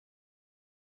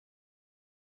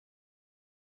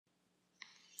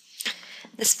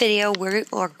This video, we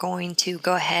are going to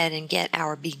go ahead and get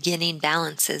our beginning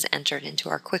balances entered into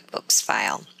our QuickBooks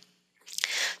file.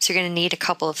 So you're going to need a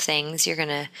couple of things. You're going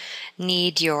to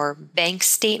need your bank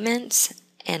statements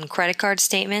and credit card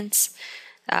statements.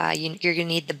 You're going to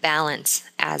need the balance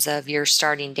as of your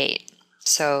starting date.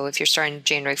 So if you're starting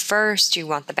January 1st, you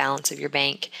want the balance of your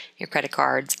bank, your credit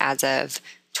cards as of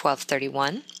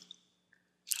 12/31.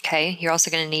 Okay, you're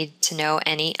also going to need to know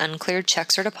any uncleared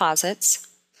checks or deposits,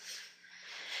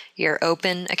 your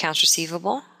open accounts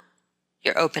receivable,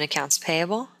 your open accounts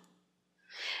payable,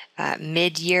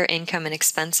 mid-year income and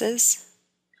expenses,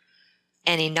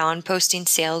 any non-posting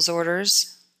sales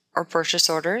orders or purchase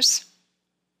orders,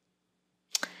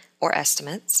 or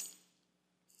estimates.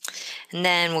 And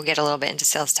then we'll get a little bit into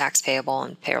sales tax payable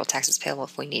and payroll taxes payable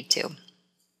if we need to.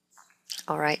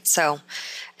 All right, so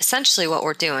essentially what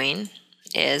we're doing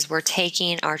is we're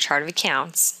taking our chart of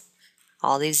accounts,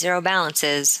 all these zero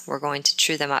balances, we're going to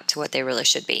true them up to what they really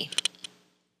should be.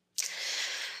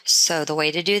 So the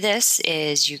way to do this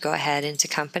is you go ahead into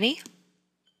company,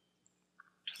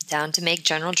 down to make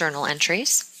general journal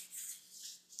entries.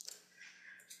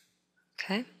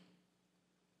 Okay.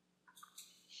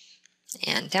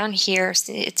 And down here,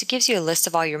 it gives you a list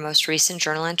of all your most recent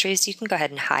journal entries. You can go ahead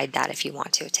and hide that if you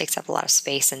want to. It takes up a lot of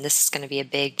space, and this is going to be a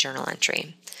big journal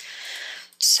entry.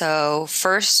 So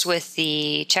first, with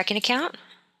the checking account,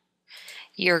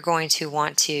 you're going to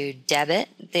want to debit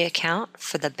the account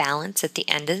for the balance at the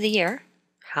end of the year.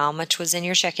 How much was in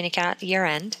your checking account at year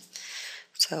end?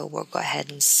 So we'll go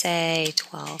ahead and say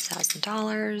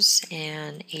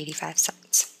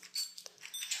 $12,000.85.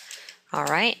 All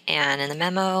right, and in the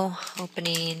memo,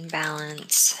 opening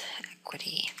balance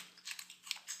equity.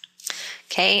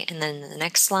 Okay, and then the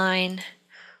next line,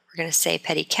 we're going to say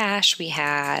petty cash. We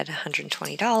had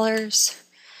 $120.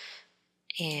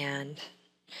 And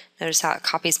notice how it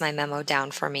copies my memo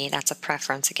down for me. That's a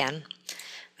preference again.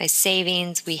 My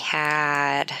savings, we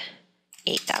had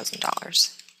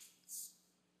 $8,000.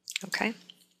 Okay.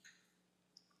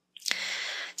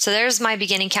 So there's my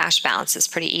beginning cash balance. It's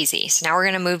pretty easy. So now we're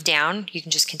going to move down. You can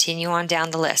just continue on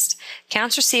down the list.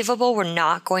 Accounts receivable, we're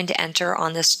not going to enter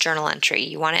on this journal entry.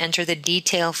 You want to enter the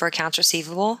detail for accounts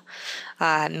receivable,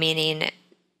 meaning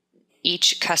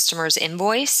each customer's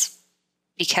invoice,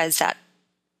 because that's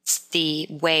the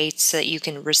way so that you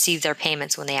can receive their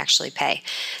payments when they actually pay.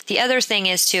 The other thing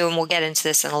is too, and we'll get into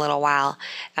this in a little while,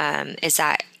 is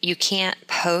that you can't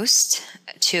post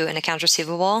to an accounts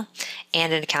receivable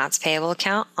and an accounts payable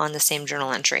account on the same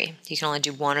journal entry. You can only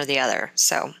do one or the other.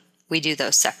 So we do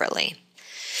those separately.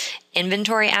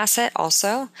 Inventory asset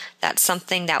also, that's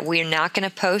something that we're not going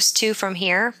to post to from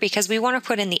here because we want to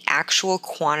put in the actual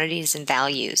quantities and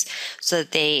values so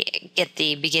that they get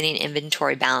the beginning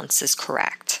inventory balances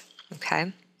correct.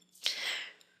 Okay.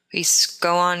 We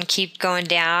go on, keep going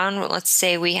down. Let's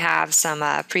say we have some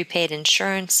prepaid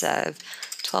insurance of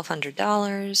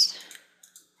 $1,200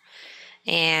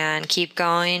 and keep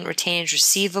going. Retained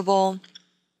receivable.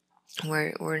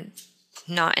 We're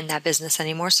not in that business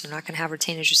anymore, so we're not going to have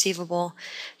retained receivable.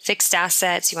 Fixed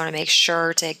assets, you want to make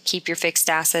sure to keep your fixed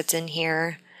assets in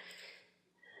here.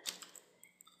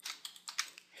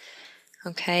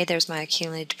 Okay, there's my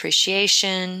accumulated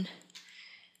depreciation.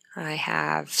 I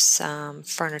have some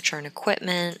furniture and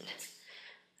equipment.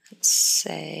 Let's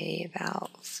say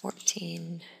about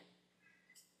 14,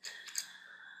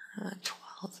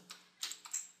 12.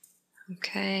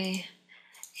 Okay,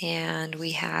 and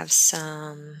we have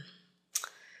some,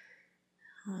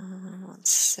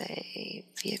 let's say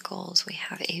vehicles. We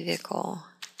have a vehicle.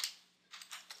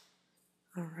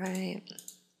 All right.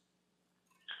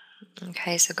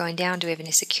 Okay, so going down, do we have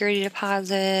any security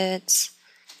deposits?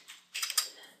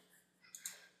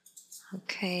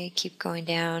 Okay, keep going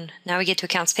down. Now we get to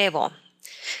accounts payable.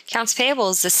 Accounts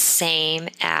payable is the same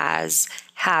as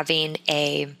having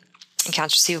a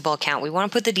accounts receivable account. We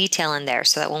want to put the detail in there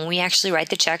so that when we actually write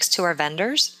the checks to our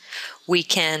vendors, we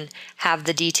can have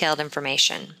the detailed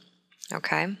information.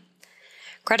 Okay.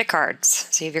 Credit cards.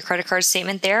 So you have your credit card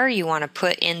statement there. You want to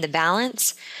put in the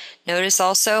balance. Notice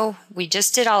also we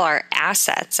just did all our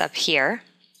assets up here.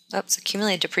 Oops,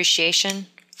 accumulated depreciation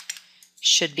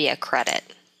should be a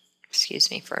credit.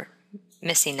 Excuse me for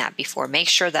missing that before. Make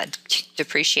sure that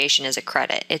depreciation is a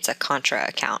credit. It's a contra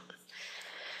account.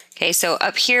 Okay, so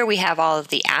up here we have all of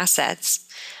the assets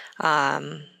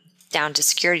down to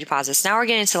security deposits. Now we're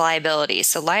getting into liabilities.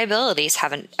 So liabilities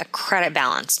have a credit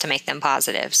balance to make them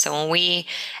positive. So when we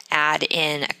add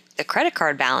in the credit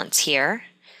card balance here,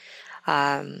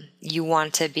 you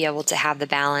want to be able to have the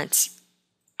balance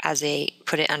as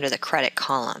put it under the credit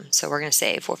column. So we're going to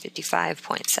say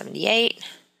 455.78.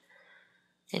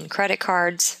 in credit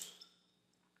cards.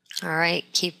 All right,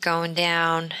 keep going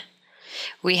down.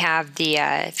 We have the,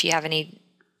 if you have any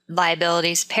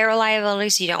liabilities, payroll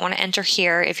liabilities, you don't want to enter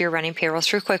here if you're running payroll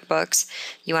through QuickBooks.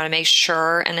 You want to make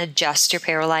sure and adjust your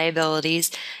payroll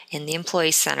liabilities in the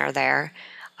Employee Center there.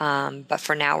 But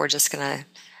for now, we're just going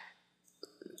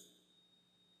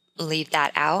to leave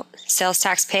that out. Sales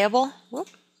tax payable. Whoop.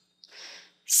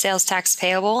 Sales tax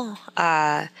payable.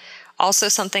 Also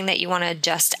something that you want to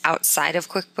adjust outside of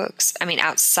QuickBooks. I mean,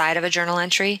 outside of a journal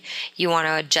entry. You want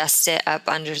to adjust it up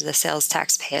under the sales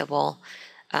tax payable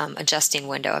adjusting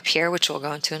window up here, which we'll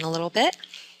go into in a little bit.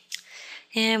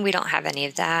 And we don't have any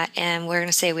of that. And we're going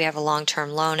to say we have a long-term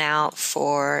loan out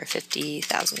for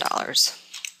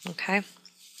 $50,000. Okay.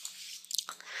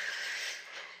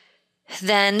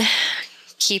 Then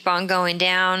keep on going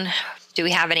down. Do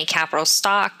we have any capital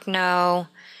stock? No.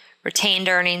 Retained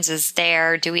earnings is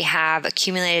there. Do we have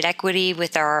accumulated equity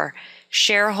with our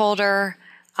shareholder?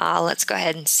 Let's go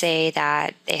ahead and say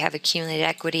that they have accumulated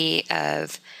equity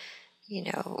of,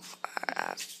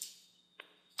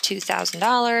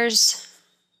 $2,000.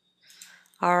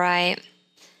 All right.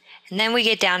 And then we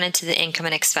get down into the income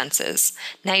and expenses.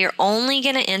 Now you're only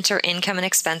going to enter income and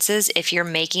expenses if you're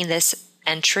making this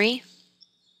entry.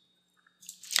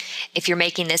 If you're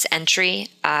making this entry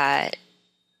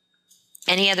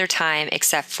any other time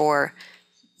except for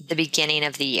the beginning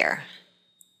of the year.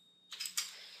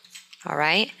 All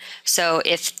right. So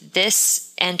if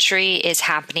this entry is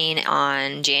happening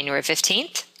on January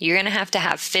 15th, you're going to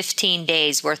have 15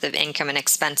 days worth of income and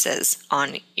expenses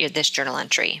on this journal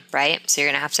entry, right? So you're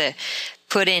going to have to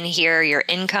put in here your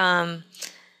income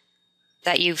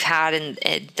that you've had in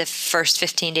the first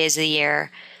 15 days of the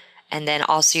year, and then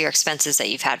also your expenses that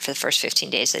you've had for the first 15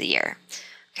 days of the year.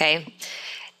 Okay.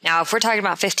 Now, if we're talking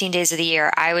about 15 days of the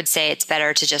year, I would say it's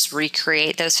better to just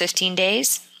recreate those 15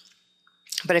 days.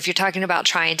 But if you're talking about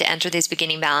trying to enter these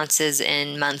beginning balances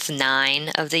in month 9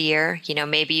 of the year,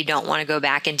 maybe you don't want to go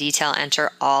back in detail,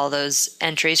 enter all those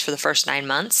entries for the first 9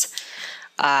 months.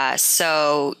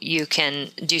 So you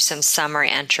can do some summary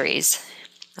entries.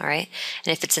 All right.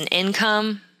 And if it's an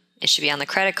income, it should be on the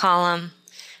credit column.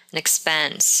 An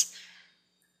expense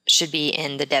should be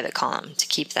in the debit column to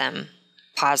keep them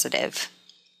positive.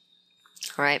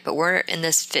 All right, but we're in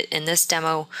this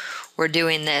demo, we're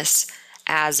doing this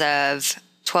as of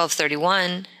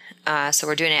 12/31. So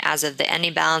we're doing it as of the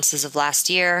ending balances of last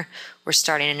year. We're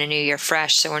starting in a new year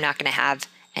fresh, so we're not going to have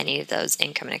any of those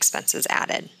income and expenses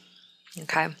added.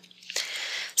 Okay.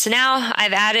 So now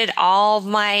I've added all of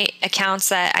my accounts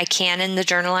that I can in the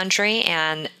journal entry,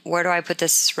 and where do I put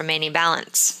this remaining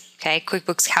balance? Okay,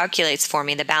 QuickBooks calculates for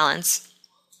me the balance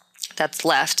that's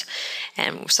left,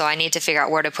 and so I need to figure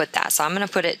out where to put that. So I'm going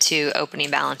to put it to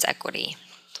opening balance equity.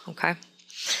 Okay.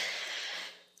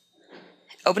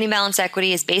 Opening balance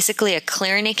equity is basically a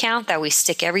clearing account that we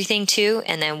stick everything to,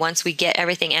 and then once we get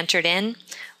everything entered in,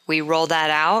 we roll that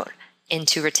out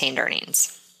into retained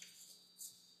earnings.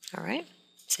 All right,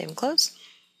 save and close.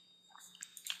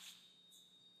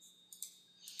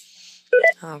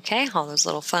 Okay, all those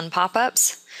little fun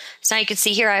pop-ups. So now you can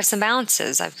see here I have some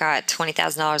balances. I've got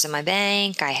 $20,000 in my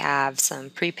bank. I have some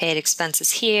prepaid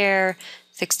expenses here,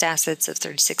 fixed assets of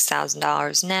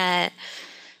 $36,000 net,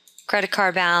 credit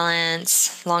card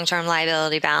balance, long-term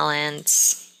liability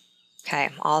balance. Okay,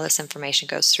 all this information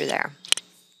goes through there.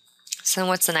 So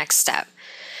what's the next step?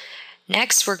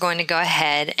 Next, we're going to go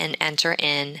ahead and enter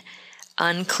in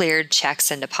uncleared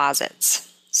checks and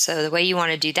deposits. So the way you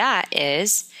want to do that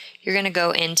is you're going to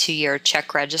go into your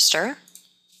check register,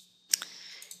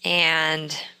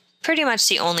 and pretty much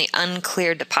the only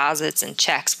uncleared deposits and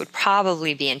checks would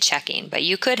probably be in checking, but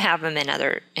you could have them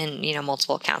in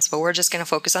multiple accounts, but we're just going to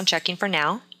focus on checking for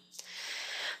now.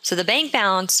 So the bank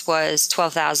balance was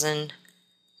 $12,000.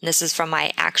 This is from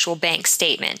my actual bank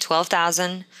statement,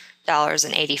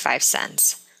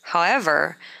 $12,000.85.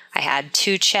 However, I had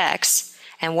 2 checks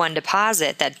and 1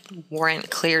 deposit that weren't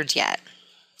cleared yet.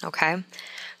 Okay.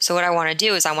 So what I want to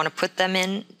do is I want to put them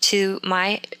into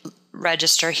my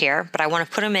register here, but I want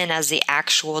to put them in as the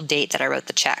actual date that I wrote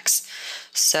the checks.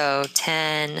 So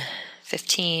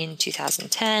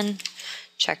 10/15/2010,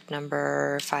 check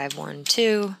number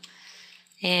 512,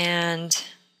 and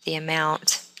the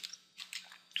amount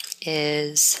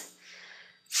is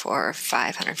for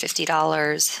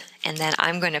 $550. And then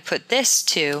I'm going to put this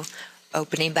to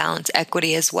opening balance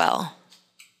equity as well.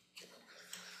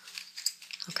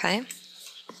 Okay.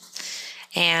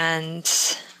 And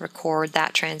record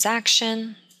that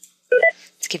transaction.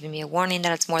 It's giving me a warning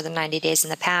that it's more than 90 days in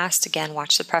the past. Again,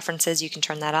 watch the preferences. You can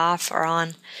turn that off or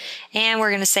on. And we're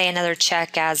going to say another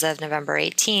check as of November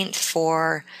 18th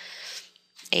for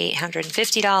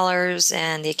 $850,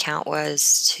 and the account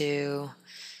was to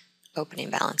opening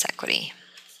balance equity.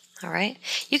 All right.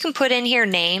 You can put in here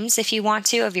names if you want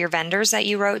to of your vendors that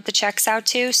you wrote the checks out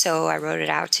to. So I wrote it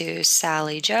out to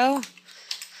Sally Joe.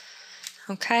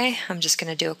 Okay, I'm just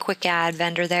going to do a quick add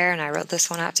vendor there, and I wrote this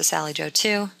one out to Sally Joe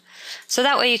too. So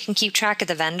that way you can keep track of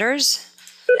the vendors,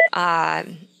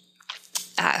 who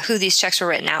these checks were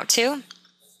written out to.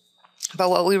 But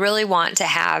what we really want to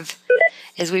have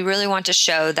is we really want to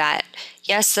show that,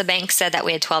 yes, the bank said that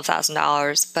we had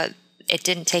 $12,000, but it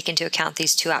didn't take into account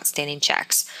these two outstanding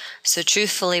checks. So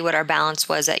truthfully, what our balance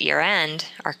was at year end,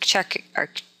 our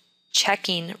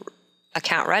checking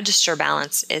account register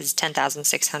balance is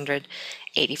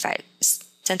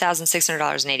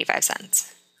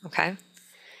 $10,600.85. Okay.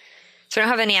 So we don't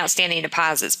have any outstanding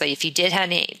deposits, but if you did have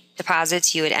any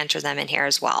deposits, you would enter them in here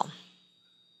as well.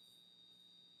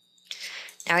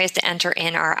 Now we have to enter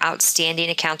in our outstanding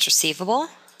accounts receivable.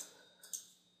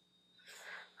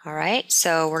 All right,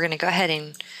 so we're going to go ahead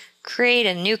and create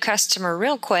a new customer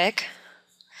real quick.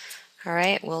 All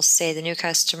right, we'll say the new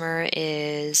customer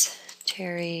is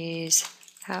Terry's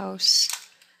House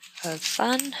of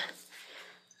Fun.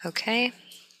 Okay,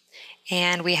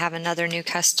 and we have another new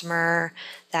customer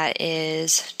that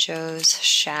is Joe's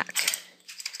Shack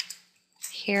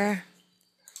here.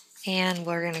 And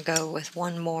we're going to go with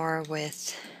one more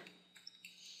with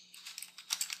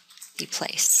the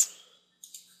place.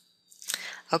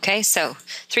 Okay, so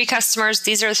 3 customers.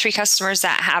 These are the 3 customers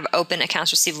that have open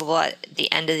accounts receivable at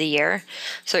the end of the year.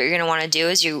 So what you're going to want to do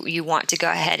is you want to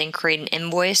go ahead and create an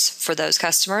invoice for those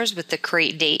customers with the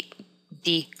correct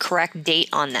date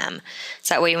on them.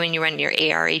 So that way when you run your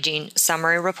AR aging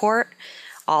summary report,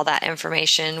 all that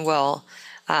information will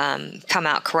come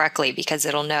out correctly, because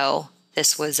it'll know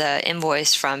this was an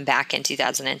invoice from back in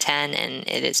 2010 and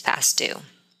it is past due.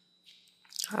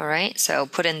 All right, so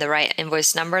put in the right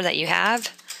invoice number that you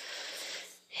have.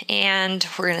 And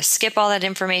we're going to skip all that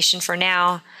information for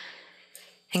now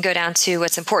and go down to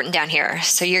what's important down here.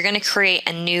 So you're going to create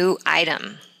a new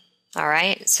item. All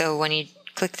right, so when you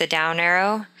click the down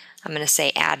arrow, I'm going to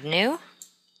say add new.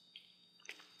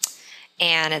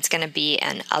 And it's going to be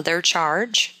an other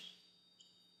charge.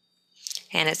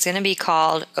 And it's going to be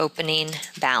called opening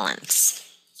balance.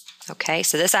 Okay,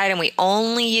 so this item we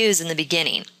only use in the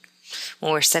beginning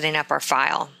when we're setting up our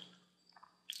file.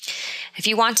 If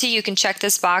you want to, you can check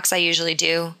this box. I usually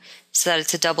do, so that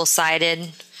it's a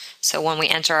double-sided. So when we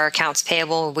enter our accounts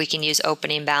payable, we can use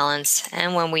opening balance.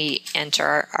 And when we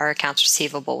enter our accounts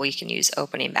receivable, we can use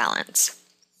opening balance.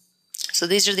 So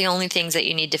these are the only things that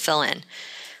you need to fill in.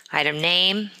 Item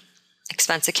name,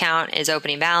 expense account is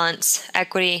opening balance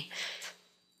equity,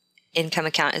 income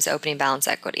account is opening balance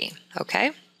equity.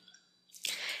 Okay?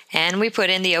 And we put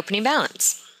in the opening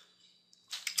balance.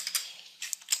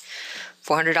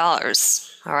 $400.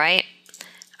 All right.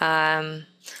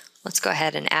 Let's go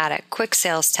ahead and add a quick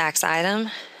sales tax item.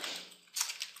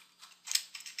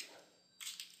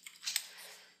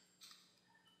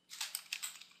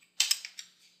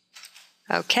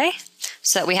 Okay,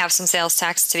 so that we have some sales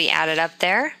tax to be added up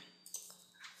there.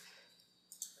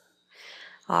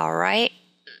 All right,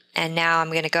 and now I'm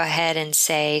going to go ahead and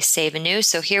say save anew.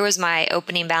 So here was my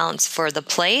opening balance for the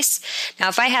place. Now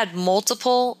if I had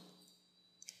multiple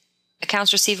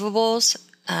accounts receivables,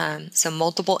 so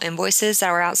multiple invoices that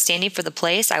were outstanding for the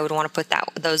place, I would want to put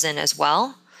those in as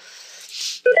well.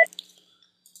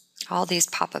 All these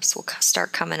pop-ups will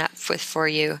start coming up for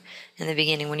you in the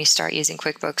beginning when you start using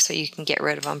QuickBooks, so you can get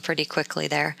rid of them pretty quickly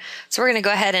there. So we're going to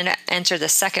go ahead and enter the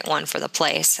second one for the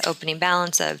place, opening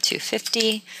balance of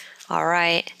 $250. All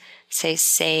right, say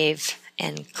save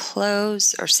and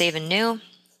close, or save and new.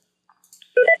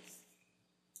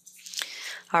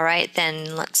 All right,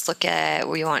 then let's look at,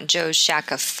 we want Joe's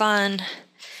Shack of Fun,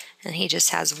 and he just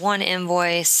has one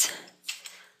invoice.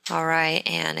 All right,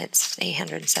 and it's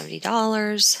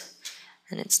 $870,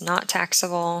 and it's not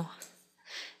taxable.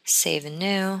 Save and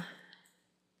new.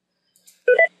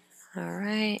 All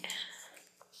right.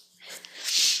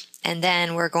 And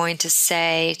then we're going to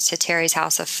say to Terry's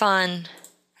House of Fun,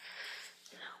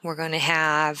 we're going to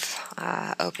have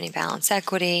opening balance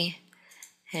equity.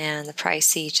 And the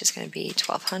price each is going to be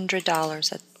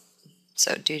 $1,200,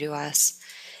 so due to us,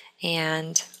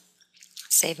 and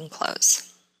save and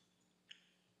close.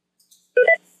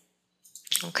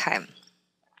 Okay.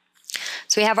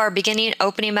 So we have our beginning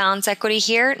opening balance equity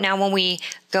here. Now when we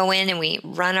go in and we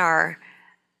run our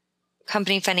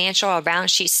company financial, our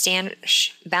balance sheet standard,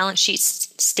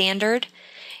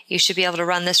 you should be able to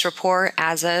run this report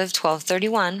as of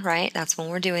 12/31, right? That's when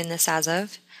we're doing this as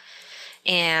of.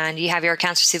 And you have your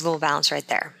accounts receivable balance right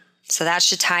there. So that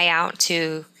should tie out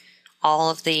to all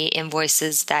of the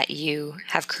invoices that you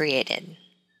have created.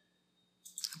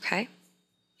 Okay?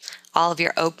 All of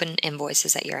your open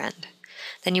invoices at your end.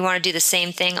 Then you want to do the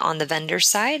same thing on the vendor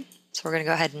side. So we're going to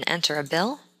go ahead and enter a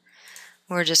bill.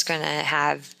 We're just going to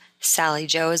have Sally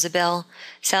Joe as a bill.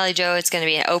 Sally Joe, it's going to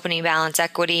be an opening balance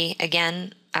equity.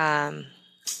 Again,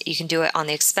 you can do it on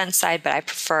the expense side, but I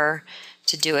prefer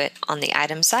to do it on the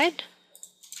item side.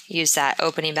 Use that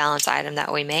opening balance item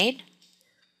that we made.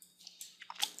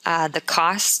 The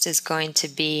cost is going to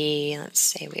be, let's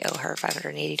say we owe her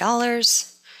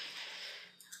 $580.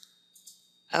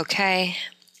 Okay,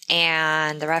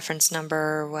 and the reference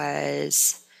number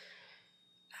was,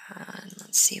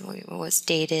 let's see, it was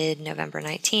dated November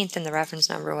 19th, and the reference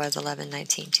number was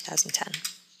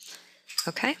 11/19/2010.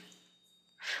 Okay,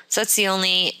 so that's the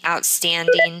only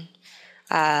outstanding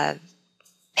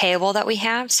payable that we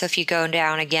have. So if you go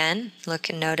down again, look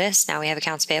and notice, now we have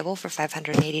accounts payable for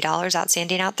 $580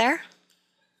 outstanding out there.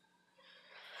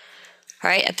 All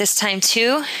right, at this time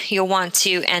too, you'll want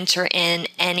to enter in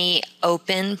any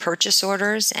open purchase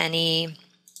orders, anytime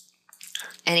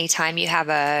you have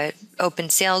a open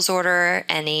sales order,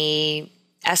 any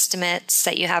estimates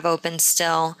that you have open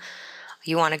still,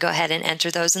 you want to go ahead and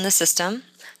enter those in the system.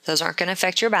 Those aren't going to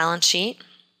affect your balance sheet.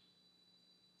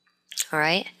 All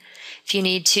right. If you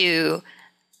need to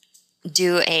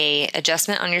do an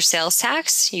adjustment on your sales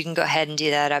tax, you can go ahead and do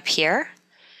that up here.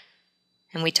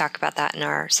 And we talk about that in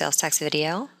our sales tax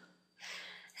video.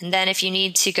 And then if you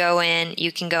need to go in, you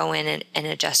can go in and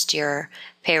adjust your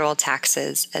payroll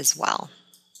taxes as well.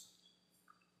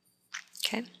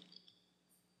 Okay.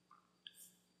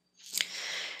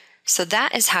 So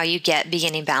that is how you get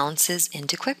beginning balances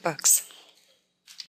into QuickBooks.